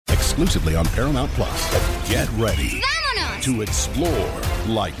exclusively on Paramount Plus. Get ready Vámonos! to explore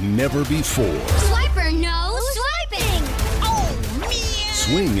like never before. Swiper, no swiping! Oh, man!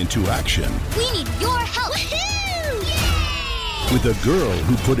 Swing into action. We need your help! Woohoo! Yay! With a girl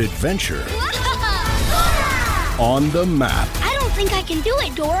who put adventure on the map. I don't think I can do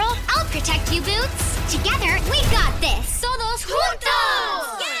it, Dora. I'll protect you, Boots. Together, we got this. Todos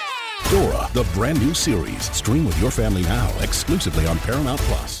juntos! Yeah! Dora, the brand new series. Stream with your family now, exclusively on Paramount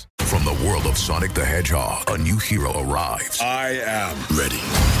Plus. From the world of Sonic the Hedgehog, a new hero arrives. I am ready.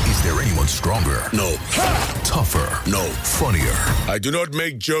 Is there anyone stronger? No. Tougher? No. Funnier? I do not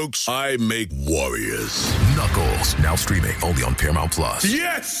make jokes, I make warriors. Knuckles, now streaming only on Paramount Plus.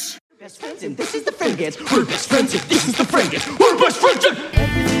 Yes! Best friends and this is the friend dance. We're best friends and this is the friend dance. We're best friends and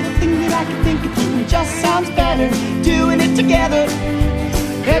every little thing that I can think of doing just sounds better doing it together.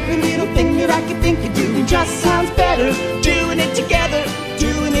 Every little thing that I can think of doing just sounds better doing it together,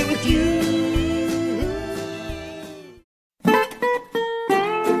 doing it with you.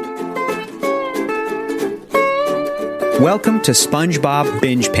 Welcome to SpongeBob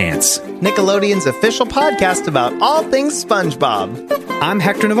Binge Pants. Nickelodeon's official podcast about all things SpongeBob. I'm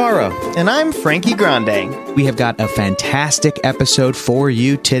Hector Navarro. And I'm Frankie Grande. We have got a fantastic episode for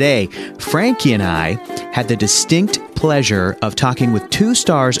you today. Frankie and I had the distinct pleasure of talking with two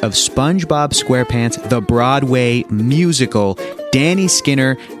stars of SpongeBob SquarePants, the Broadway musical, Danny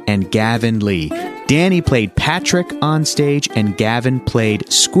Skinner and Gavin Lee. Danny played Patrick on stage and Gavin played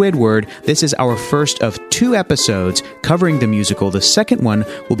Squidward. This is our first of two episodes covering the musical. The second one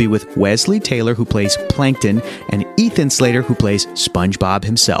will be with Wesley Taylor, who plays Plankton, and Ethan Slater, who plays SpongeBob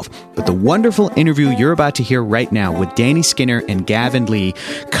himself. But the wonderful interview you're about to hear right now with Danny Skinner and Gavin Lee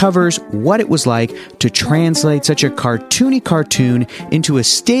covers what it was like to translate such a cartoony cartoon into a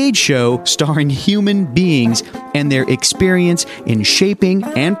stage show starring human beings and their experience in shaping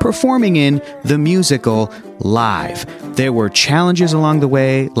and performing in the musical live. There were challenges along the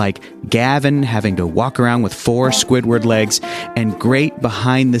way, like Gavin having to walk around with 4 Squidward legs, and great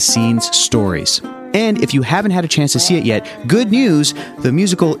behind-the-scenes stories. And if you haven't had a chance to see it yet, good news, the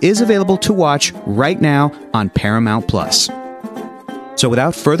musical is available to watch right now on Paramount Plus. So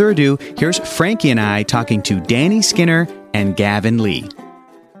without further ado, here's Frankie and I talking to Danny Skinner and Gavin Lee.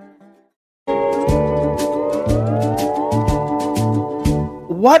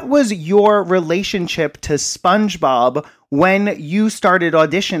 What was your relationship to SpongeBob when you started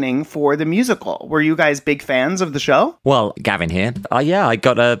auditioning for the musical? Were you guys big fans of the show? Well, Gavin here. I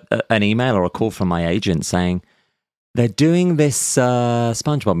got an email or a call from my agent saying they're doing this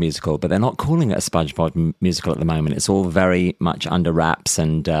SpongeBob musical, but they're not calling it a SpongeBob musical at the moment. It's all very much under wraps,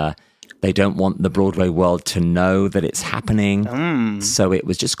 and they don't want the Broadway world to know that it's happening. So it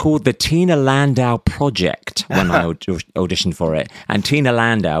was just called the Tina Landau Project when I auditioned for it. And Tina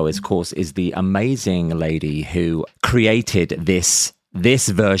Landau, of course, is the amazing lady who created this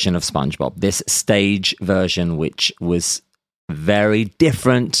version of SpongeBob, this stage version, which was very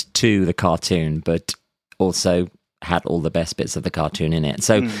different to the cartoon, but also had all the best bits of the cartoon in it.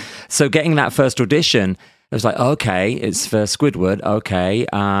 So getting that first audition, it was like, okay, it's for Squidward, okay.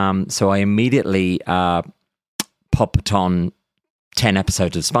 So I immediately popped on 10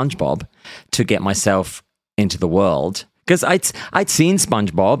 episodes of SpongeBob to get myself into the world. Because I'd seen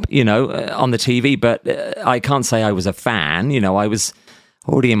SpongeBob, on the TV, but I can't say I was a fan. I was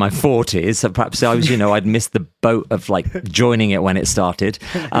already in my 40s, so perhaps I was, I'd missed the boat of like joining it when it started.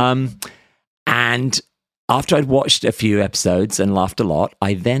 And after I'd watched a few episodes and laughed a lot,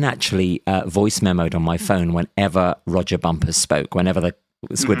 I then actually voice memoed on my phone whenever Roger Bumpers spoke, whenever the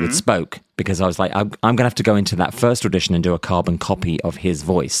Squidward spoke, because I was like, I'm going to have to go into that first audition and do a carbon copy of his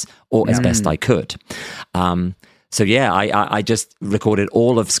voice, or as best I could. So yeah, I just recorded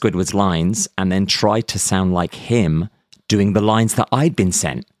all of Squidward's lines and then tried to sound like him doing the lines that I'd been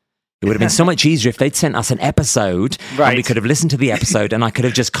sent. It would have been so much easier if they'd sent us an episode and we could have listened to the episode and I could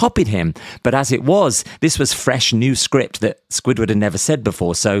have just copied him. But as it was, this was fresh, new script that Squidward had never said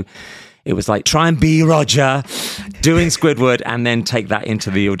before. So it was like, try and be Roger doing Squidward and then take that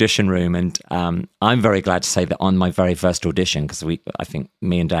into the audition room. And I'm very glad to say that on my very first audition, because I think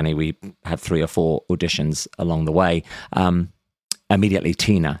me and Danny, we had 3 or 4 auditions along the way. Immediately,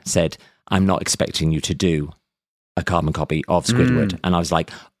 Tina said, I'm not expecting you to do a carbon copy of Squidward. And I was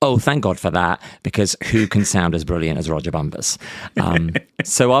like, oh, thank God for that, because who can sound as brilliant as Roger Bumpers?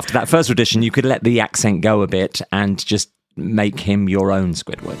 So after that first audition, you could let the accent go a bit and just make him your own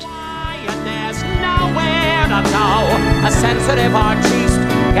Squidward. There's nowhere to go. A sensitive artiste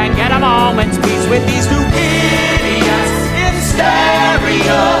can get a moment's peace with these 2 idiots in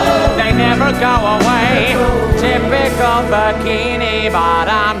stereo. They never go away. Typical bikini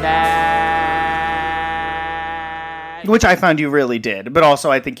bottom dad. Which I found you really did. But also,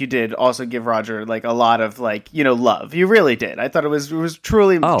 I think you did also give Roger like a lot of like, love. You really did. I thought it was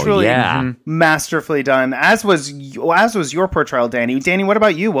truly masterfully done, as was your portrayal, Danny. Danny, what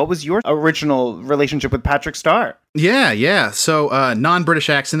about you? What was your original relationship with Patrick Star? Yeah. So, non-British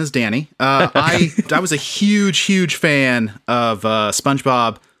accent is Danny. I was a huge fan of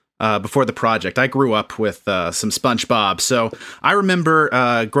SpongeBob before the project. I grew up with some SpongeBob. So I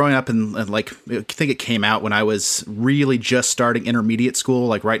remember growing up and like, I think it came out when I was really just starting intermediate school,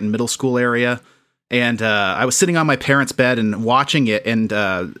 like right in middle school area. And I was sitting on my parents' bed and watching it.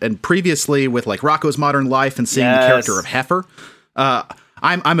 And previously with like Rocko's Modern Life and seeing the character of Heifer,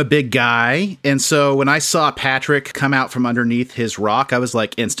 I'm a big guy, and so when I saw Patrick come out from underneath his rock, I was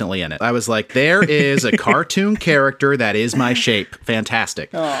like instantly in it. I was like, there is a cartoon character that is my shape. Fantastic.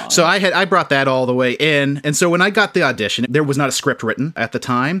 Aww. So I brought that all the way in, and so when I got the audition, there was not a script written at the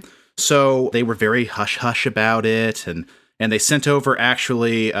time, so they were very hush-hush about it, and they sent over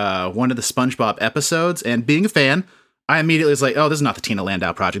actually one of the SpongeBob episodes, and being a fan, I immediately was like, oh, this is not the Tina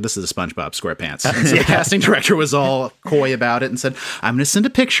Landau project. This is a SpongeBob SquarePants. And so the casting director was all coy about it and said, I'm going to send a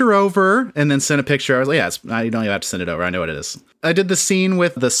picture over, and then sent a picture. I was like, you don't even have to send it over. I know what it is. I did the scene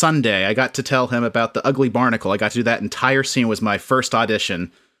with the Sunday. I got to tell him about the Ugly Barnacle. I got to do that entire scene. Was my first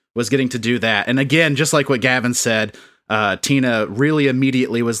audition, was getting to do that. And again, just like what Gavin said, Tina really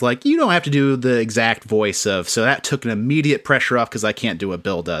immediately was like, you don't have to do the exact voice of, so that took an immediate pressure off because I can't do what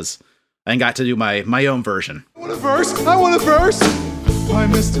Bill does. And got to do my own version. I want a verse. Hi,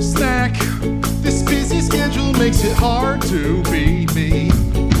 Mr. Snack. This busy schedule makes it hard to be me.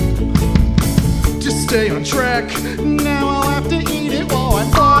 Just stay on track. Now I'll have to eat it while I'm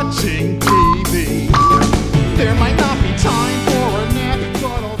watching TV. There might not be time for a nap, but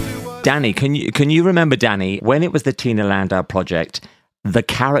I'll do what... Danny, can you remember, Danny, when it was the Tina Landau project, the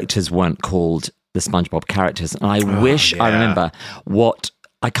characters weren't called the SpongeBob characters. And I remember what...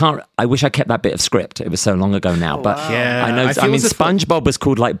 I wish I kept that bit of script. It was so long ago now, but yeah, I know. I mean, SpongeBob was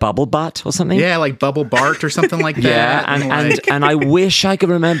called like Bubble Butt or something. Yeah, like Bubble Bart or something like that. Yeah, and I wish I could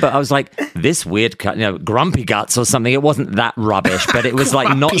remember. I was like, this weird, Grumpy Guts or something. It wasn't that rubbish, but it was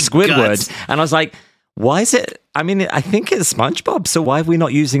like not Squidward. And I was like, why is it? I mean, I think it's SpongeBob, so why are we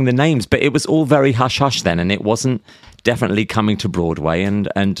not using the names? But it was all very hush-hush then, and it wasn't definitely coming to Broadway, and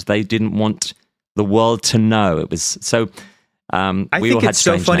they didn't want the world to know. It was so... I think it's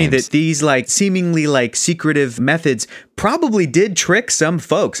so funny that these like seemingly like secretive methods probably did trick some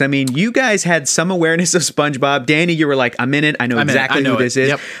folks. I mean, you guys had some awareness of SpongeBob. Danny, you were like, I'm in it. I know exactly who this is.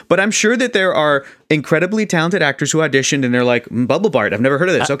 Yep. But I'm sure that there are incredibly talented actors who auditioned and they're like, Bubble Bart, I've never heard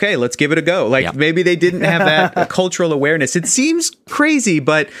of this. Okay, let's give it a go. Like maybe they didn't have that cultural awareness. It seems crazy,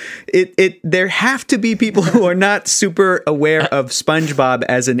 but there have to be people who are not super aware of SpongeBob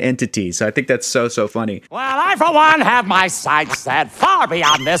as an entity. So I think that's so funny. Well, I for one have my sights set far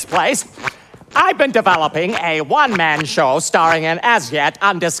beyond this place. I've been developing a one-man show starring an as-yet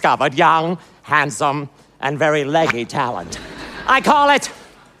undiscovered young, handsome, and very leggy talent. I call it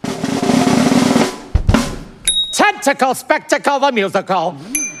Tentacle Spectacle the Musical.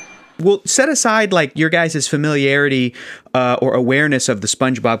 Well, set aside like your guys' familiarity or awareness of the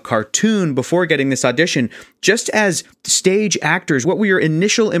SpongeBob cartoon before getting this audition. Just as stage actors, what were your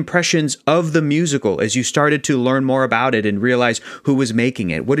initial impressions of the musical as you started to learn more about it and realize who was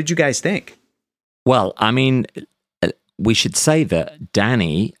making it? What did you guys think? Well, I mean, we should say that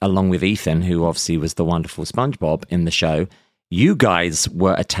Danny, along with Ethan, who obviously was the wonderful SpongeBob in the show, you guys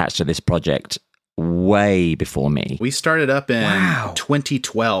were attached to this project way before me. We started up in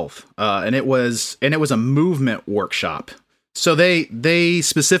 2012, and it was a movement workshop. So they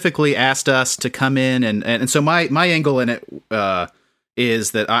specifically asked us to come in, and so my angle in it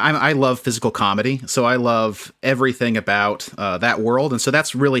is that I love physical comedy, so I love everything about that world, and so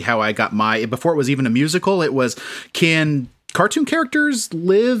that's really how I got before it was even a musical, it was, can cartoon characters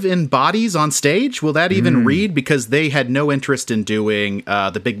live in bodies on stage? Will that even read? Because they had no interest in doing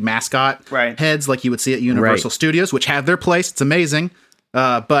the big mascot heads like you would see at Universal Studios, which have their place. It's amazing.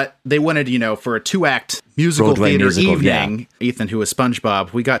 But they wanted, for a 2-act musical Broadway theater musical, evening. Yeah. Ethan, who was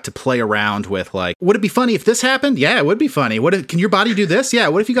SpongeBob, we got to play around with like, would it be funny if this happened? Yeah, it would be funny. Can your body do this? Yeah.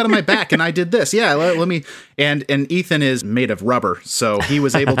 What if you got on my back and I did this? Yeah, let me. And Ethan is made of rubber, so he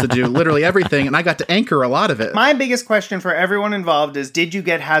was able to do literally everything, and I got to anchor a lot of it. My biggest question for everyone involved is, did you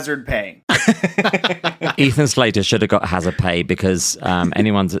get hazard pay? Ethan Slater should have got hazard pay because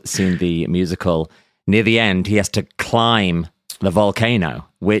anyone that's seen the musical, near the end, he has to climb the volcano,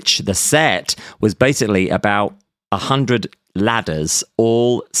 which the set was basically about 100 ladders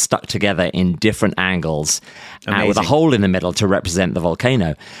all stuck together in different angles with a hole in the middle to represent the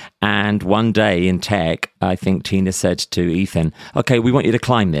volcano. And one day in tech, I think Tina said to Ethan, okay, we want you to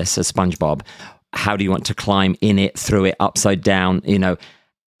climb this as SpongeBob. How do you want to climb in it, through it, upside down,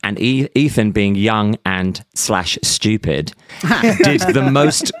 And Ethan, being young and / stupid, did the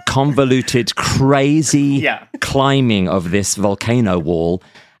most convoluted, crazy climbing of this volcano wall.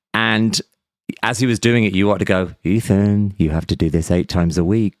 And as he was doing it, you ought to go, Ethan, you have to do this 8 times a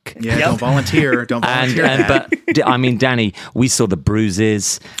week. Yeah, don't volunteer. Don't volunteer. But I mean, Danny, we saw the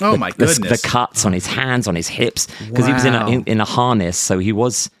bruises. My goodness. The cuts on his hands, on his hips, because he was in a harness, so he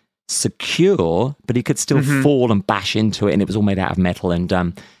was secure, but he could still fall and bash into it, and it was all made out of metal.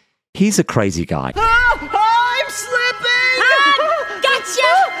 And he's a crazy guy. I'm slipping!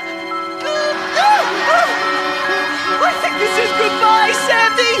 Gotcha! I think this is goodbye,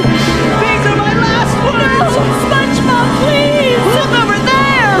 Sandy! These are my last words! SpongeBob, please! Look over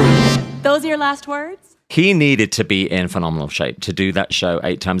there! Those are your last words? He needed to be in phenomenal shape to do that show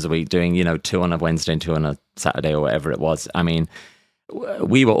 8 times a week, doing, 2 on a Wednesday and 2 on a Saturday or whatever it was. I mean,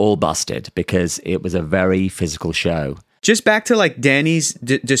 we were all busted because it was a very physical show. Just back to like Danny's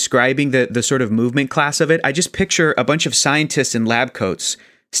describing the sort of movement class of it, I just picture a bunch of scientists in lab coats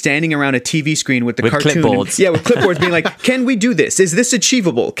standing around a TV screen with cartoon. Clipboards. With clipboards being like, can we do this? Is this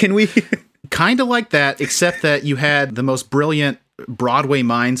achievable? Can we? Kind of like that, except that you had the most brilliant Broadway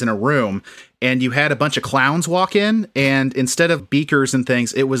minds in a room, and you had a bunch of clowns walk in, and instead of beakers and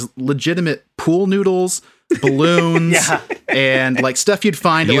things, it was legitimate pool noodles, balloons, and like stuff you'd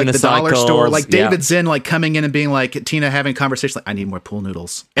find at like the dollar store. Like David Zinn like coming in and being like, Tina having a conversation like, I need more pool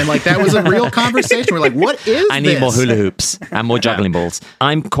noodles. And like that was a real conversation. We're like, what is this? I need more hula hoops and more juggling balls.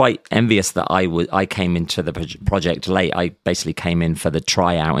 I'm quite envious that I came into the project late. I basically came in for the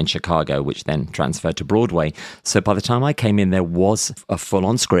tryout in Chicago, which then transferred to Broadway. So by the time I came in, there was a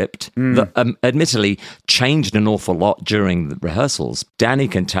full-on script that admittedly changed an awful lot during the rehearsals. Danny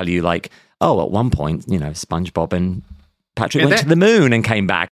can tell you like, at one point, SpongeBob and Patrick went to the moon and came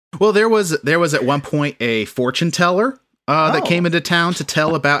back. Well, there was at one point a fortune teller that came into town to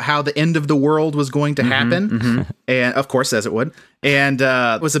tell about how the end of the world was going to happen. And of course, as it would. And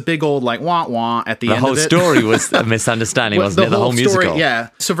it was a big old like wah-wah at the end of it. The whole story was a misunderstanding, wasn't it? The whole musical. Story, yeah.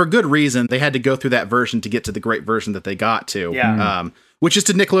 So for good reason, they had to go through that version to get to the great version that they got to. Yeah. Which is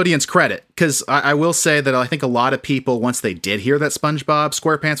to Nickelodeon's credit, because I will say that I think a lot of people, once they did hear that SpongeBob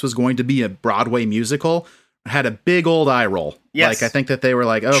SquarePants was going to be a Broadway musical, had a big old eye roll. Yes. Like, I think that they were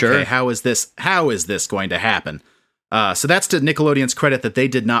like, okay, how is this going to happen? So that's to Nickelodeon's credit that they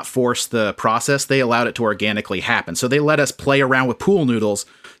did not force the process. They allowed it to organically happen. So they let us play around with pool noodles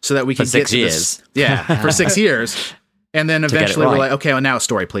so that we could get to this. Yeah, for 6 years. And then eventually we're like, okay, well, now a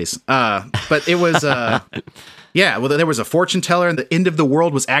story, please. But it was... Yeah, well, there was a fortune teller, and the end of the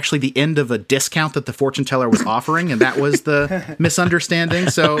world was actually the end of a discount that the fortune teller was offering, and that was the misunderstanding.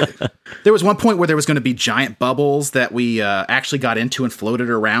 So there was one point where there was going to be giant bubbles that we actually got into and floated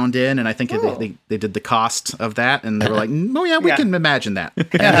around in, and I think they did the cost of that, and they were like, oh yeah, we can imagine that.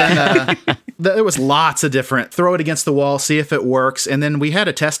 And then there was lots of different, throw it against the wall, see if it works, and then we had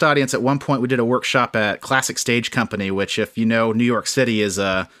a test audience at one point. We did a workshop at Classic Stage Company, which, if you know, New York City is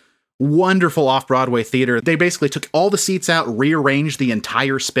a wonderful off-Broadway theater. They basically took all the seats out, rearranged the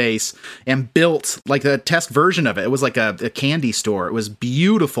entire space, and built like the test version of it. It was like a candy store. It was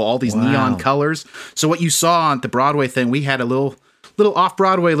beautiful, all these neon colors. So what you saw on the Broadway thing, we had a little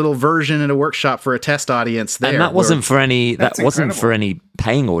off-Broadway little version in a workshop for a test audience there. And that wasn't for any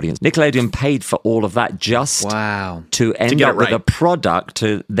paying audience. Nickelodeon paid for all of that just to end up with a product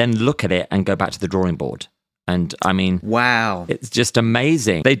to then look at it and go back to the drawing board. And I mean, it's just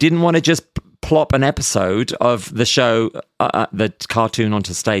amazing. They didn't want to just plop an episode of the show, the cartoon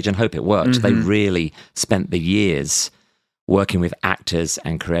onto stage and hope it worked. They really spent the years working with actors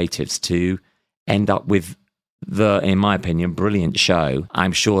and creatives to end up with in my opinion, brilliant show.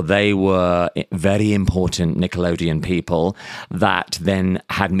 I'm sure they were very important Nickelodeon people that then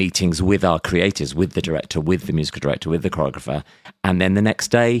had meetings with our creators, with the director, with the musical director, with the choreographer. And then the next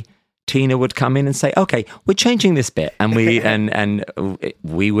day, Tina would come in and say, okay, we're changing this bit. And we and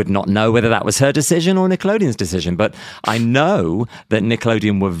we would not know whether that was her decision or Nickelodeon's decision. But I know that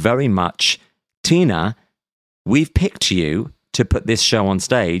Nickelodeon were very much, Tina, we've picked you to put this show on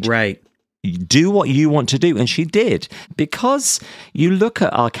stage. Right. Do what you want to do. And she did. Because you look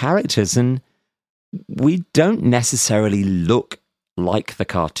at our characters and we don't necessarily look like the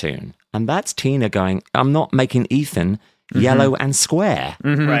cartoon. And that's Tina going, I'm not making Ethan yellow and square.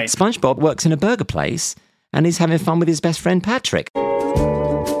 Right. SpongeBob works in a burger place and he's having fun with his best friend Patrick.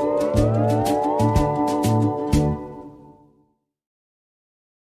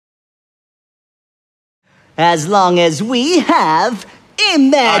 as long as we have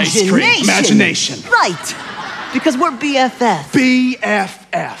imagination. Ice cream. Imagination. Right. Because we're BFF.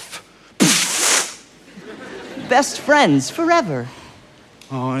 BFF. Best friends forever.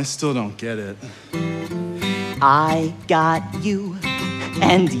 Oh, I still don't get it. I got you,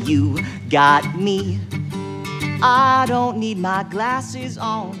 and you got me. I don't need my glasses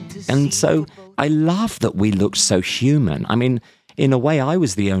on to see. And so I love that we looked so human. I mean, in a way, I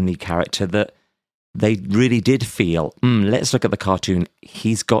was the only character that they really did feel, let's look at the cartoon.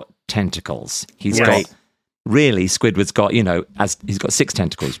 He's got tentacles. He's got, really, Squidward's got, as he's got 6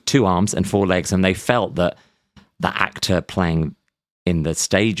 tentacles, 2 arms and 4 legs. And they felt that the actor playing in the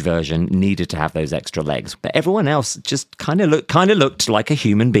stage version needed to have those extra legs. But everyone else just kind of looked like a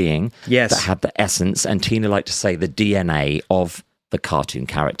human being that had the essence, and Tina liked to say the DNA of the cartoon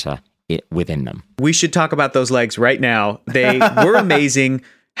character within them. We should talk about those legs right now. They were amazing.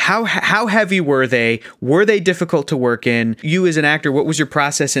 How heavy were they? Were they difficult to work in? You as an actor, what was your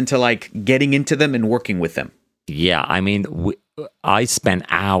process into getting into them and working with them? Yeah, I mean, I spent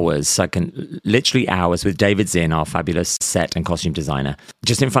hours, literally hours with David Zinn, our fabulous set and costume designer,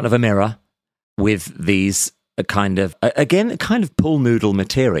 just in front of a mirror with these kind of pool noodle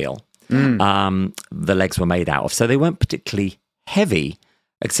material the legs were made out of. So they weren't particularly heavy,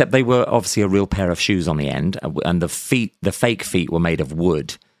 except they were obviously a real pair of shoes on the end, and the fake feet were made of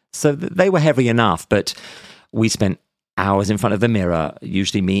wood. So they were heavy enough, but we spent hours in front of the mirror,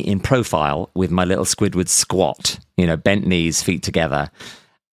 usually me in profile with my little Squidward squat, bent knees, feet together.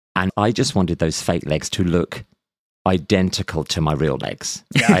 And I just wanted those fake legs to look identical to my real legs.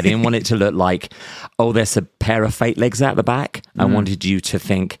 Yeah. I didn't want it to look like, oh, there's a pair of fake legs out the back. I wanted you to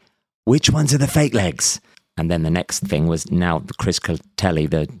think, which ones are the fake legs? And then the next thing was now Chris Catelli,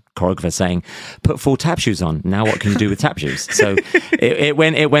 the choreographer, saying, put 4 tap shoes on. Now what can you do with tap shoes? So it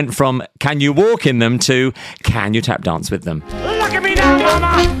went from, can you walk in them, to, can you tap dance with them? Look at me now,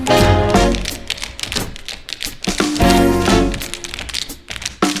 mama!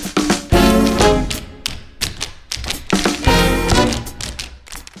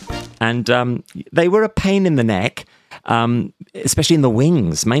 And they were a pain in the neck, especially in the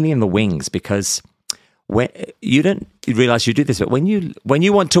wings, mainly in the wings, because when you don't realize you do this, but when you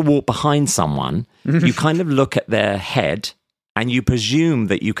want to walk behind someone, you kind of look at their head and you presume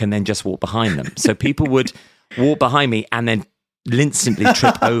that you can then just walk behind them. So people would walk behind me and then instantly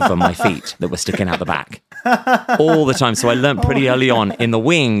trip over my feet that were sticking out the back all the time. So I learned pretty early on in the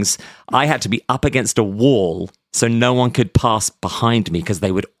wings, I had to be up against a wall so no one could pass behind me because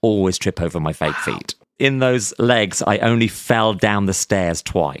they would always trip over my fake feet. In those legs, I only fell down the stairs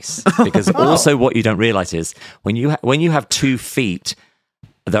twice, because also what you don't realize is when you have 2 feet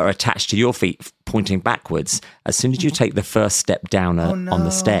that are attached to your feet pointing backwards, as soon as you take the first step down on the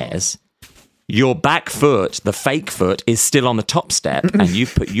stairs, your back foot, the fake foot, is still on the top step, and you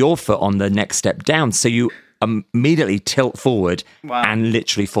put your foot on the next step down. So you immediately tilt forward and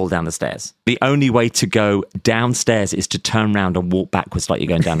literally fall down the stairs. The only way to go downstairs is to turn around and walk backwards like you're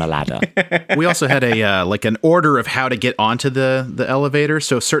going down a ladder. We also had an order of how to get onto the elevator.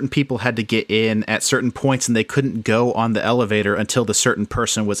 So certain people had to get in at certain points, and they couldn't go on the elevator until the certain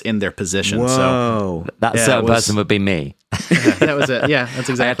person was in their position. Whoa. So that certain person would be me. That was it. Yeah, that's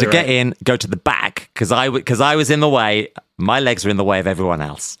exactly I had to get in, go to the back, because I was in the way. My legs were in the way of everyone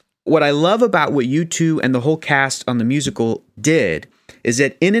else. What I love about what you two and the whole cast on the musical did is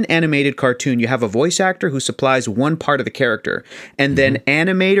that in an animated cartoon, you have a voice actor who supplies one part of the character, and then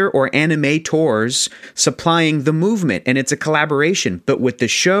animator or animators supplying the movement, and it's a collaboration. But with the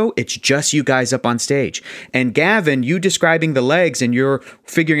show, it's just you guys up on stage. And Gavin, you describing the legs and you're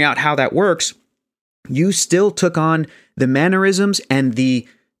figuring out how that works, you still took on the mannerisms and the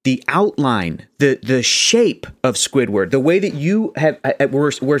outline, the shape of Squidward, the way that you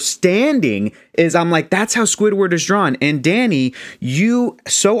were standing is, I'm like, that's how Squidward is drawn. And Danny, you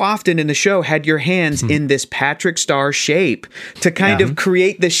so often in the show had your hands in this Patrick Star shape to kind of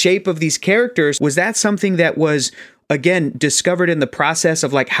create the shape of these characters. Was that something that was, again, discovered in the process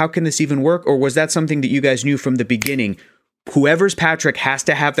of how can this even work? Or was that something that you guys knew from the beginning? Whoever's Patrick has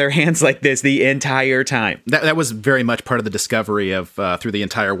to have their hands like this the entire time. That was very much part of the discovery of through the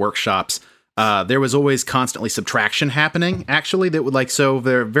entire workshops. There was always constantly subtraction happening. Actually, that would so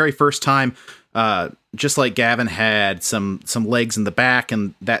the very first time, just like Gavin had some legs in the back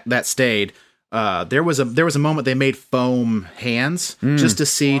and that stayed. There was a moment they made foam hands just to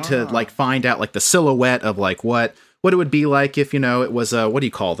see to find out the silhouette of what it would be like if, it was, what do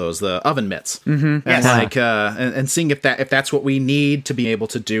you call those? The oven mitts. And and seeing if that's what we need to be able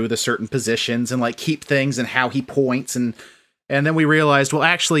to do the certain positions and keep things and how he points. And And then we realized, well,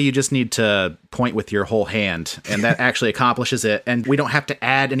 actually, you just need to point with your whole hand, and that actually accomplishes it. And we don't have to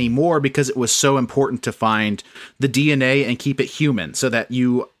add any more because it was so important to find the DNA and keep it human so that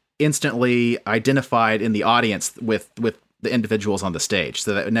you instantly identified in the audience with the individuals on the stage.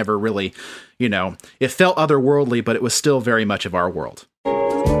 So that it never really, it felt otherworldly, but it was still very much of our world.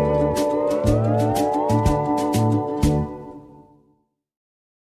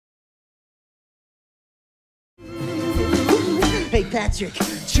 Hey, Patrick,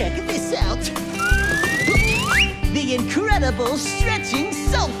 check this out. The incredible stretching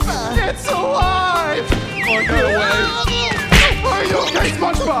sofa. It's alive! Oh, get away. Are you okay,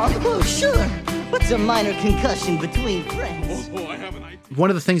 SpongeBob? Oh, sure. What's a minor concussion between friends? Oh, I have an idea. One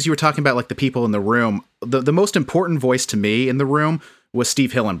of the things you were talking about, like the people in the room, the most important voice to me in the room was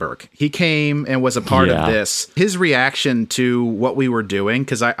Steve Hillenburg. He came and was a part of this. His reaction to what we were doing,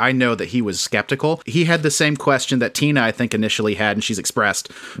 because I know that he was skeptical. He had the same question that Tina, I think, initially had, and she's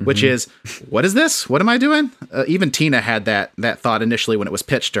expressed, which is, what is this? What am I doing? Even Tina had that thought initially when it was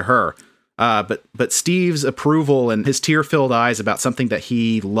pitched to her. But Steve's approval and his tear-filled eyes about something that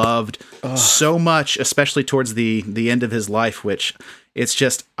he loved so much, especially towards the end of his life, which it's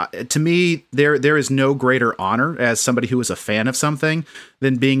just, to me, there is no greater honor as somebody who is a fan of something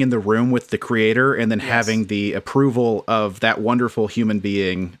than being in the room with the creator and then having the approval of that wonderful human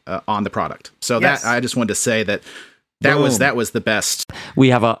being on the product. So that I just wanted to say that was the best. We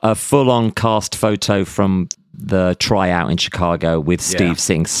have a full-on cast photo from the tryout in Chicago with Steve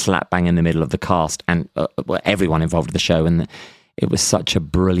sitting slap bang in the middle of the cast and everyone involved with the show, and it was such a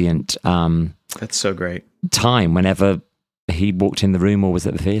brilliant that's so great time whenever he walked in the room or was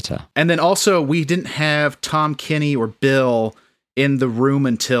at the theater. And then also we didn't have Tom Kenny or Bill in the room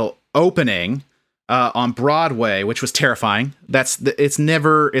until opening on Broadway, which was terrifying. It's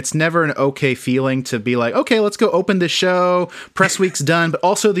never an okay feeling to be like, okay, let's go open this show. Press week's done, but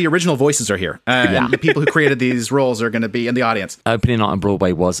also the original voices are here, and the people who created these roles are going to be in the audience. Opening night on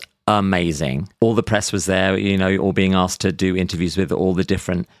Broadway was amazing. All the press was there, all being asked to do interviews with all the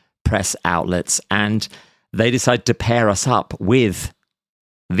different press outlets, and they decided to pair us up with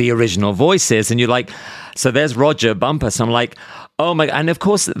the original voices, and you're like, so there's Roger Bumpus. I'm like, oh my, and of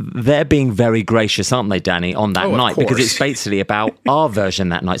course they're being very gracious, aren't they, Danny, on that night, because it's basically about our version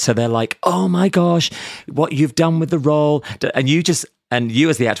that night. So they're like, oh my gosh, what you've done with the role, and you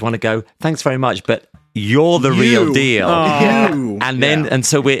as the actor want to go, thanks very much, but you're the real deal. And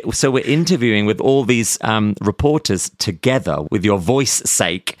so we're interviewing with all these reporters together with your voice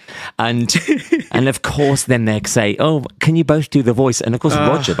sake, and of course then they say, oh, can you both do the voice? And of course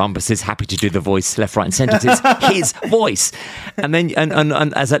Roger Bumpus is happy to do the voice left, right and centre. It's his voice. And then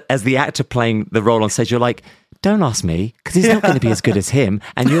and as the actor playing the role on stage, you're like, don't ask me, because he's not going to be as good as him.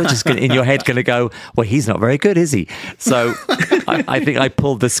 And you're just in your head going to go, well, he's not very good, is he? So I think I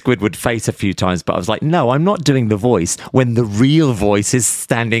pulled the Squidward face a few times, but I was like, no, I'm not doing the voice when the real voice is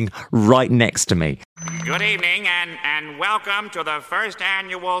standing right next to me. Good evening and welcome to the first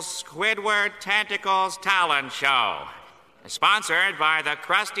annual Squidward Tentacles Talent Show. Sponsored by the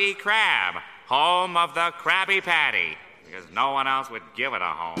Krusty Krab, home of the Krabby Patty. Because no one else would give it a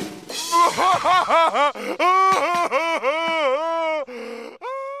home.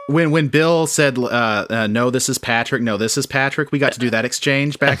 When Bill said, no, this is Patrick, no, this is Patrick, we got to do that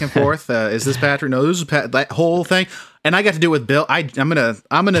exchange back and forth. Is this Patrick? No, this is that whole thing. And I got to do it with Bill. I'm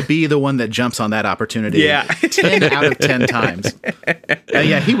gonna be the one that jumps on that opportunity. 10 out of 10 times.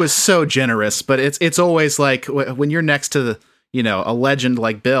 He was so generous, but it's always like when you're next to a legend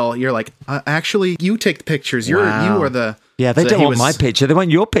like Bill, you're like, actually, you take the pictures. You are the... Yeah, they don't want my picture. They want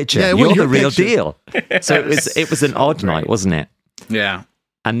your picture. Yeah, you're the real deal. So it was an odd night, wasn't it? Yeah.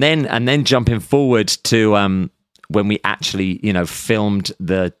 And then jumping forward to when we actually, filmed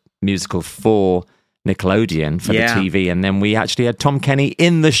the musical for Nickelodeon for the TV, and then we actually had Tom Kenny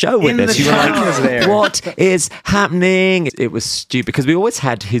in the show with us. You were like, what is happening? It was stupid because we always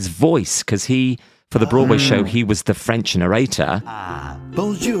had his voice because for the Broadway show, he was the French narrator.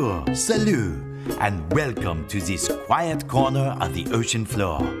 Bonjour, salut, and welcome to this quiet corner of the ocean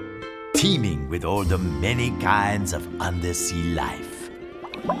floor, teeming with all the many kinds of undersea life.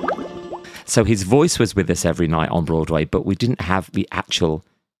 So his voice was with us every night on Broadway, but we didn't have the actual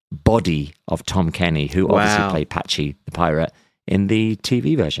body of Tom Kenny, who obviously played Patchy the pirate in the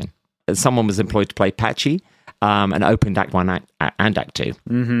TV version. Someone was employed to play Patchy. And opened Act 1 and Act 2.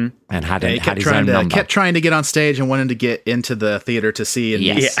 Mm-hmm. And had his own number. Kept trying to get on stage and wanted to get into the theater to see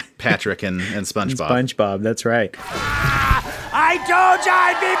Patrick and SpongeBob. SpongeBob, that's right. I told you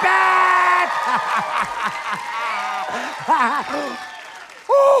I'd be back!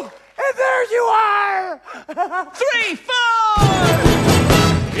 Oh, and there you are! 3, 4!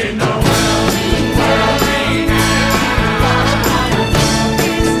 In the world we have.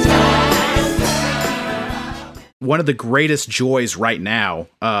 One of the greatest joys right now,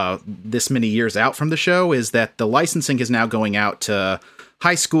 this many years out from the show, is that the licensing is now going out to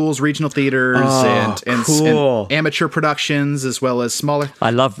high schools, regional theaters, and amateur productions, as well as smaller.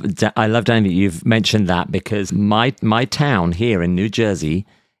 I love, Danny, that you've mentioned that, because my town here in New Jersey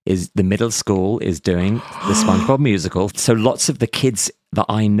is the middle school is doing the SpongeBob musical. So lots of the kids that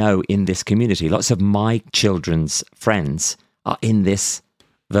I know in this community, lots of my children's friends are in this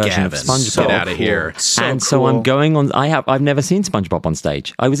version Gavin, of SpongeBob. get out of here. So I'm going on. I've never seen SpongeBob on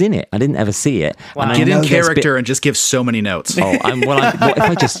stage. I was in it. I didn't ever see it. Wow. And get in character and just give so many notes. What if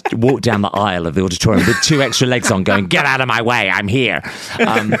I just walk down the aisle of the auditorium with 2 extra legs on, going, "Get out of my way! I'm here."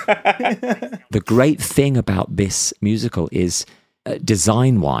 The great thing about this musical is,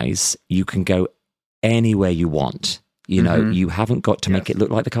 design-wise, you can go anywhere you want. You know, you haven't got to make it look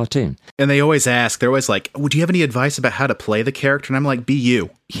like the cartoon. And they always ask, they're always like, "Would you have any advice about how to play the character?" And I'm like, "Be you.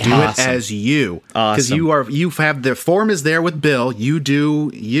 Do it as you." Because you have the form is there with Bill. You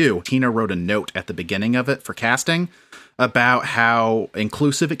do you. Tina wrote a note at the beginning of it for casting about how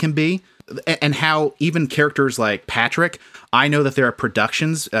inclusive it can be, and how even characters like Patrick, I know that there are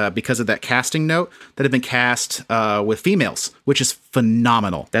productions because of that casting note that have been cast with females, which is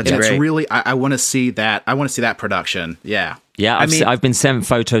phenomenal. That's great. It's really, I want to see that. I want to see that production. Yeah. Yeah. I've been sent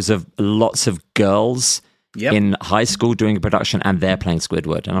photos of lots of girls in high school doing a production, and they're playing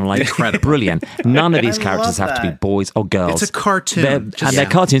Squidward. And I'm like, brilliant. None of these characters have to be boys or girls. It's a cartoon. They're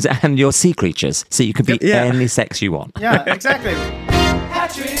cartoons, and you're sea creatures. So you can be any sex you want. Yeah, exactly.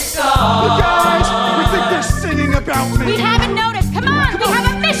 Patrick Star. You guys, we think they're singing about me. We haven't noticed. Come on, we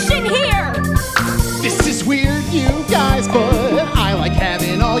have a mission here. This is weird, you guys, but I like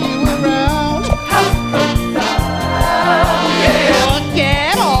having all you around. Look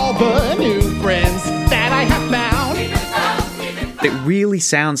at all the new friends that I have found. It really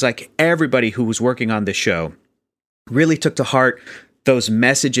sounds like everybody who was working on this show really took to heart those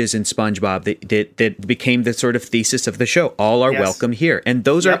messages in SpongeBob that became the sort of thesis of the show. All are welcome here. And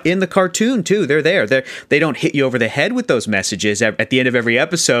those are in the cartoon, too. They're there. They don't hit you over the head with those messages at the end of every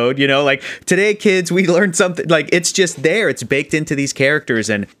episode. You know, like, today, kids, we learned something. Like, it's just there. It's baked into these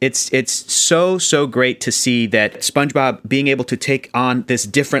characters. And it's so great to see that SpongeBob being able to take on this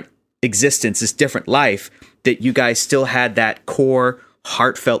different existence, this different life, that you guys still had that core,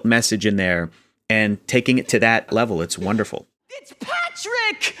 heartfelt message in there, and taking it to that level. It's wonderful. It's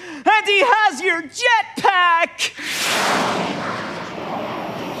Patrick, and he has your jetpack.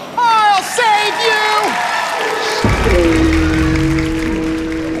 I'll save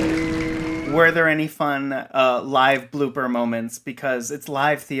you. Were there any fun live blooper moments? Because it's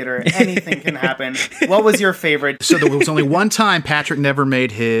live theater, anything can happen. What was your favorite? So there was only one time Patrick never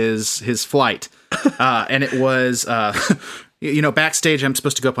made his flight, and it was. You know, backstage, I'm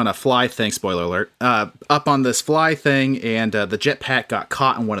supposed to go up on a fly thing, spoiler alert, up on this fly thing, and the jetpack got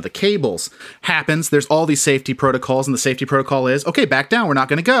caught in one of the cables. Happens, there's all these safety protocols, and the safety protocol is, okay, back down, we're not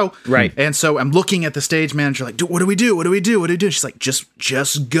going to go. Right. And so I'm looking at the stage manager like, what do we do? What do we do? What do we do? She's like, just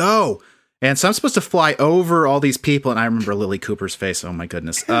go. And so I'm supposed to fly over all these people, and I remember Lily Cooper's face, oh my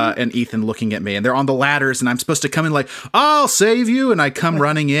goodness, and Ethan looking at me, and they're on the ladders, and I'm supposed to come in like, I'll save you, and I come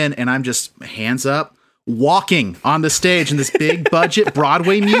running in, and I'm just hands up, walking on the stage in this big budget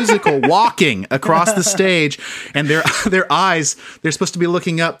Broadway musical, walking across the stage, and their eyes, they're supposed to be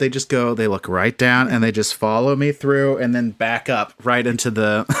looking up, they look right down, and they just follow me through, and then back up right into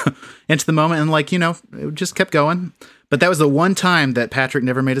the moment, and like, you know, it just kept going. But that was the one time that Patrick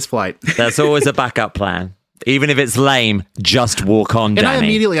never made his flight. That's always a backup plan. Even if it's lame, just walk on, Danny. And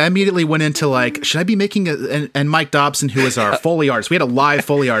I immediately went into like, should I be making and Mike Dobson, who is our Foley artist. We had a live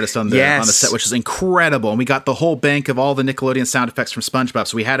Foley artist on the set, which is incredible. And we got the whole bank of all the Nickelodeon sound effects from SpongeBob.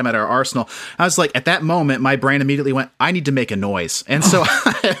 So we had him at our arsenal. I was like, at that moment, my brain immediately went, I need to make a noise. And so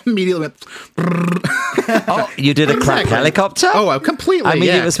I immediately went, oh, you did a crack helicopter? Oh, completely. I mean,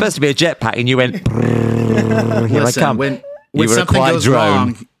 it was supposed to be a jetpack, and you went, here I come. When you were something goes drone.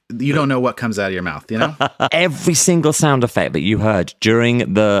 wrong, you don't know what comes out of your mouth, you know? Every single sound effect that you heard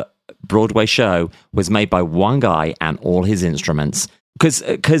during the Broadway show was made by one guy and all his instruments.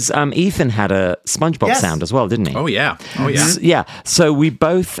 Because Ethan had a SpongeBob sound as well, didn't he? Oh, yeah. Oh, yeah. Yeah. So we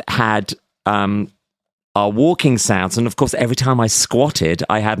both had our walking sounds. And, of course, every time I squatted,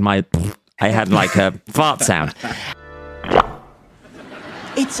 I had like a fart sound.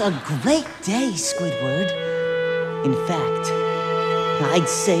 It's a great day, Squidward. In fact, I'd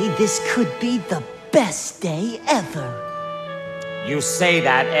say this could be the best day ever. You say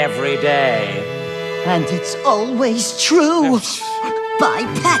that every day. And it's always true. Bye,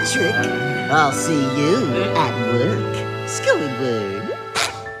 Patrick. I'll see you at work, Squidward.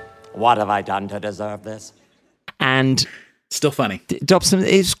 What have I done to deserve this? And still funny. Dobson,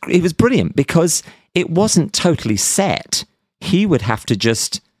 it was brilliant because it wasn't totally set. He would have to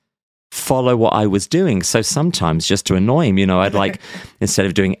just follow what I was doing. So sometimes, just to annoy him, I'd like, instead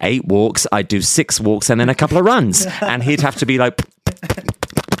of doing 8 walks, I'd do 6 walks and then a couple of runs. And he'd have to be like,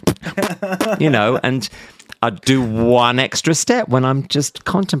 and I'd do 1 extra step when I'm just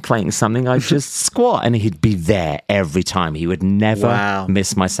contemplating something. I'd just squat and he'd be there every time. He would never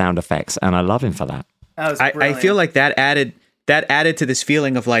miss my sound effects. And I love him for that. I feel like that added to this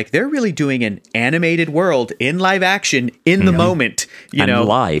feeling of like they're really doing an animated world in live action in the moment,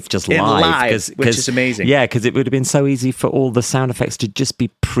 live, which is amazing. Yeah, because it would have been so easy for all the sound effects to just be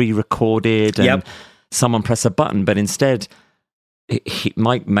pre-recorded and someone press a button, but instead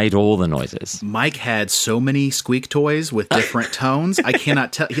Mike made all the noises. Mike had so many squeak toys with different tones. I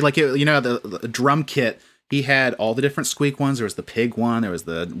cannot tell. He the drum kit. He had all the different squeak ones. There was the pig one. There was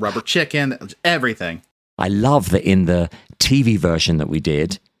the rubber chicken. Everything. I love that in the TV version that we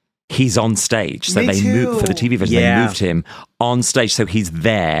did, he's on stage. So moved for the TV version. They moved him on stage, so he's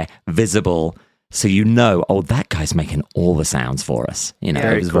there, visible. So that guy's making all the sounds for us. It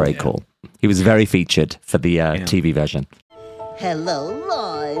was very cool. He was very featured for the TV version. Hello,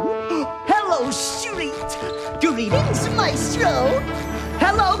 Lon. Hello, Street. Greetings, Maestro.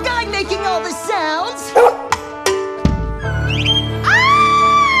 Hello, guy making all the sounds.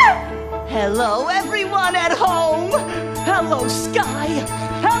 Hello, everyone at home. Hello, sky.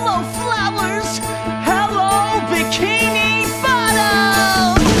 Hello, flowers. Hello, Bikini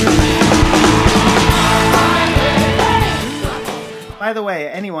Bottom. By the way,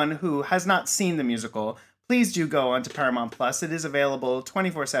 anyone who has not seen the musical, please do go onto Paramount Plus. It is available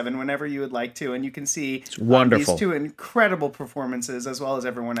 24/7 whenever you would like to, and you can see wonderful. These 2 incredible performances as well as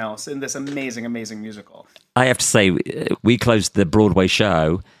everyone else in this amazing, amazing musical. I have to say, we closed the Broadway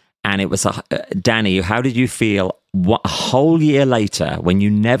show, and it was Danny. How did you feel a whole year later when you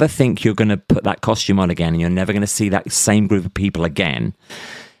never think you're going to put that costume on again, and you're never going to see that same group of people again,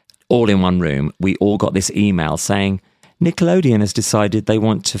 all in one room? We all got this email saying Nickelodeon has decided they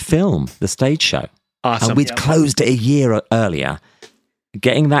want to film the stage show. Awesome. And we'd closed it a year earlier.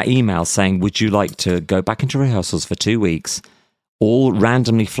 Getting that email saying, would you like to go back into rehearsals for 2 weeks, all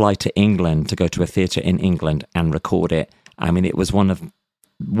randomly fly to England to go to a theatre in England and record it? I mean, it was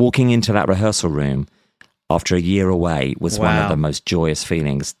walking into that rehearsal room after a year away was one of the most joyous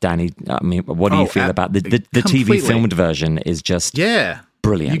feelings. Danny, I mean, what do you feel about the TV filmed version is just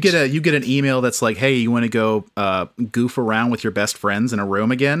brilliant. You get an email that's like, hey, you want to go goof around with your best friends in a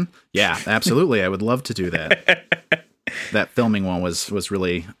room again? Yeah, absolutely. I would love to do that. That filming one was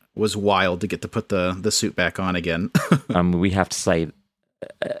wild to get to put the suit back on again. We have to say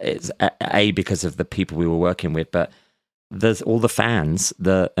it's because of the people we were working with, but there's all the fans,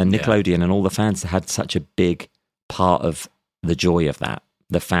 Nickelodeon and all the fans had such a big part of the joy of that.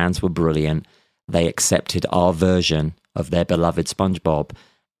 The fans were brilliant. They accepted our version of their beloved SpongeBob,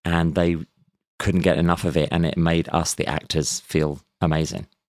 and they couldn't get enough of it, and it made us, the actors, feel amazing.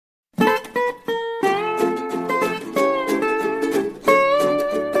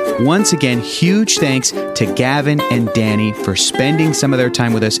 Once again, huge thanks to Gavin and Danny for spending some of their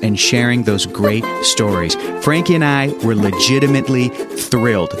time with us and sharing those great stories. Frankie and I were legitimately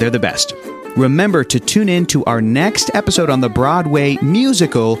thrilled. They're the best. Remember to tune in to our next episode on the Broadway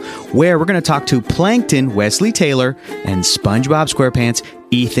musical, where we're going to talk to Plankton Wesley Taylor and SpongeBob SquarePants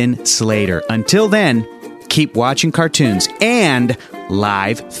Ethan Slater. Until then, keep watching cartoons and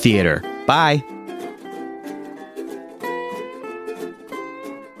live theater. Bye.